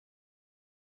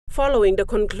Following the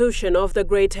conclusion of the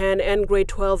Grade 10 and Grade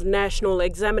 12 national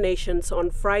examinations on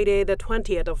Friday, the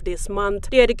 20th of this month,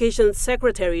 the Education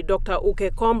Secretary, Dr.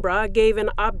 Uke Kombra, gave an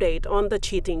update on the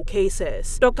cheating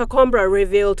cases. Dr. Kombra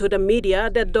revealed to the media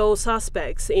that those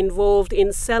suspects involved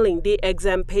in selling the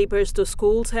exam papers to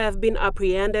schools have been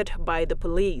apprehended by the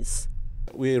police.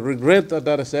 We regret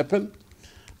that has happened.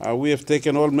 We have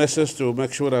taken all measures to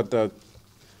make sure that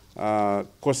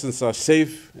questions are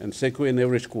safe and secure in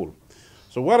every school.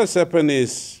 So what has happened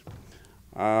is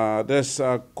there's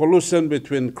a collusion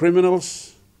between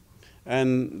criminals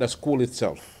and the school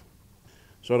itself.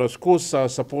 So the schools are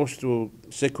supposed to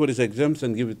secure these exams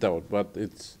and give it out, but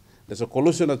there's a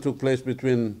collusion that took place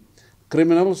between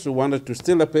criminals who wanted to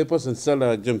steal the papers and sell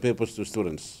the exam papers to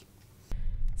students.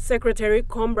 Secretary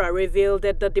Kombra revealed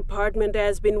that the department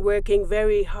has been working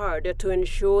very hard to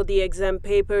ensure the exam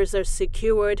papers are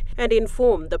secured and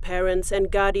informed the parents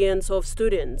and guardians of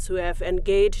students who have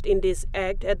engaged in this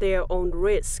act at their own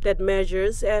risk that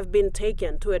measures have been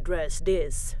taken to address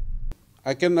this.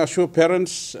 I can assure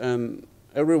parents and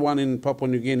everyone in Papua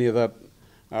New Guinea that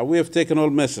we have taken all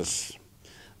measures.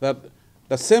 That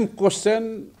the same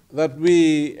question that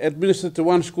we administered to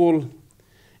one school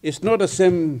is not the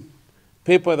same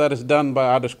paper that is done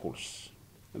by other schools.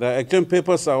 The exam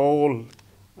papers are all,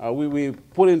 we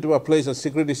put into a place a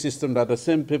security system that the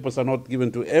same papers are not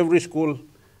given to every school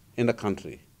in the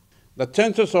country. The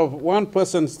chances of one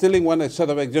person stealing one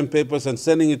set of exam papers and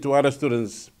sending it to other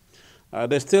students,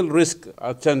 they still risk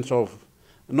a chance of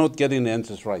not getting the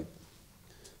answers right.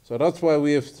 So that's why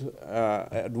we have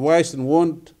advised and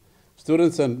warned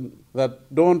students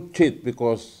that don't cheat,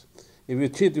 because if you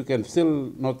cheat, you can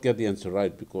still not get the answer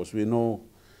right, because we know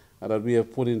that we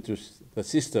have put into the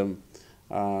system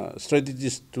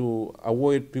strategies to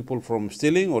avoid people from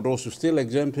stealing, or those who steal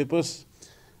exam papers.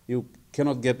 You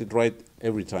cannot get it right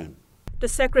every time. The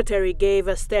Secretary gave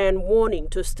a stern warning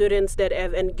to students that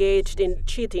have engaged in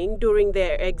cheating during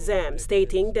their exams,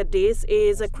 stating that this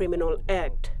is a criminal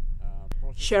act.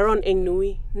 Sharon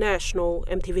Ingnui, National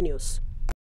EMTV News.